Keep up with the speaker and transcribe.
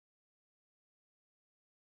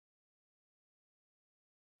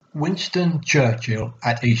Winston Churchill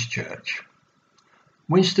at Eastchurch.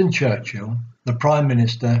 Winston Churchill, the Prime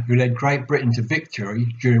Minister who led Great Britain to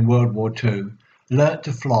victory during World War II, learnt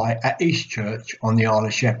to fly at Eastchurch on the Isle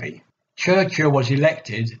of Sheppey. Churchill was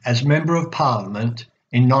elected as Member of Parliament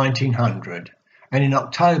in 1900, and in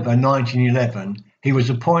October 1911 he was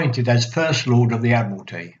appointed as First Lord of the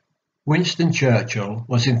Admiralty. Winston Churchill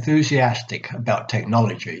was enthusiastic about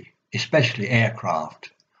technology, especially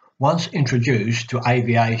aircraft. Once introduced to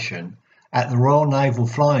aviation at the Royal Naval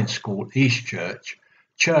Flying School, Eastchurch,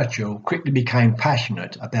 Churchill quickly became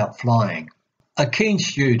passionate about flying. A keen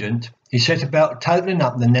student, he set about totalling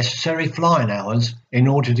up the necessary flying hours in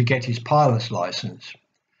order to get his pilot's licence.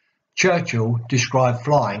 Churchill described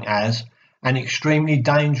flying as an extremely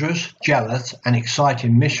dangerous, jealous and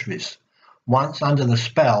exciting mistress. Once under the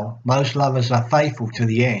spell, most lovers are faithful to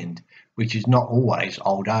the end, which is not always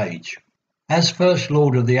old age. As First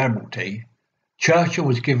Lord of the Admiralty, Churchill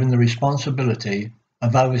was given the responsibility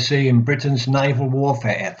of overseeing Britain's naval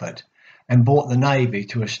warfare effort and brought the Navy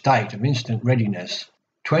to a state of instant readiness.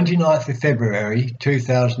 29th of February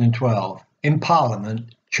 2012, in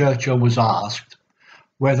Parliament, Churchill was asked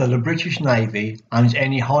whether the British Navy owns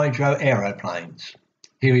any hydro aeroplanes.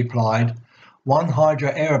 He replied, "One hydro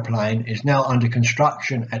aeroplane is now under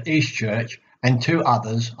construction at Eastchurch and 2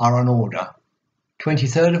 others are on order."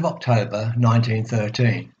 23rd of October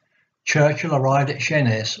 1913, Churchill arrived at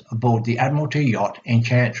Sheerness aboard the Admiralty yacht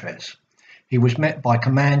Enchantress. He was met by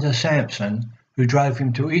Commander Sampson, who drove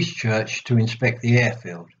him to Eastchurch to inspect the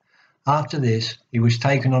airfield. After this, he was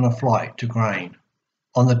taken on a flight to Grain.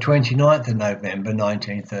 On the 29th of November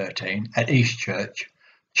 1913, at Eastchurch,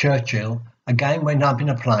 Churchill again went up in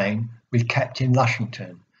a plane with Captain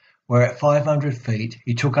Lushington, where at 500 feet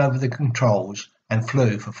he took over the controls and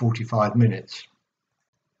flew for 45 minutes.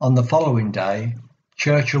 On the following day,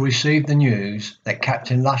 Churchill received the news that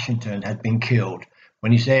Captain Lushington had been killed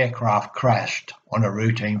when his aircraft crashed on a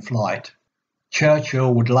routine flight.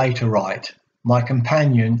 Churchill would later write, "My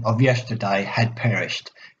companion of yesterday had perished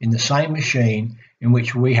in the same machine in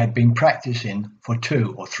which we had been practicing for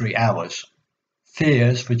 2 or 3 hours."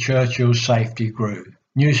 Fears for Churchill's safety grew.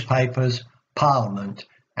 Newspapers, Parliament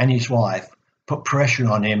and his wife put pressure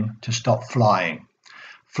on him to stop flying.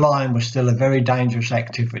 Flying was still a very dangerous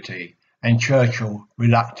activity, and Churchill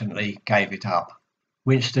reluctantly gave it up.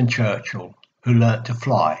 Winston Churchill, who learnt to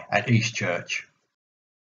fly at Eastchurch.